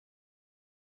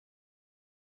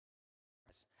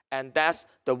And that's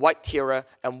the white terror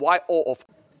and why all of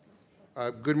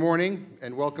Good morning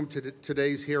and welcome to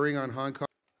today's hearing on Hong Kong.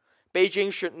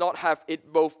 Beijing should not have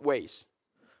it both ways,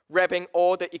 grabbing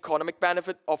all the economic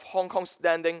benefit of Hong Kong's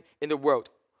standing in the world,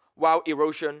 while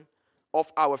erosion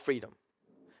of our freedom.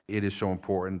 It is so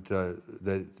important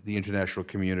that the international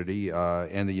community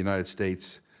and the United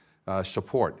States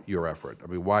support your effort. I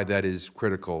mean, why that is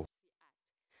critical.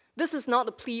 This is not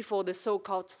a plea for the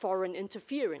so-called foreign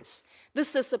interference.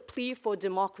 This is a plea for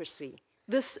democracy.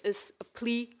 This is a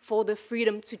plea for the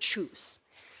freedom to choose.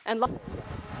 And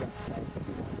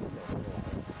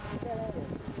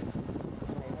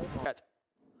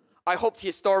I hope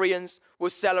historians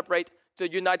will celebrate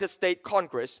the United States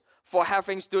Congress for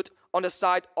having stood on the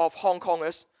side of Hong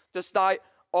Kongers, the side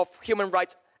of human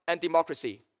rights and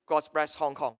democracy. God bless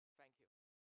Hong Kong.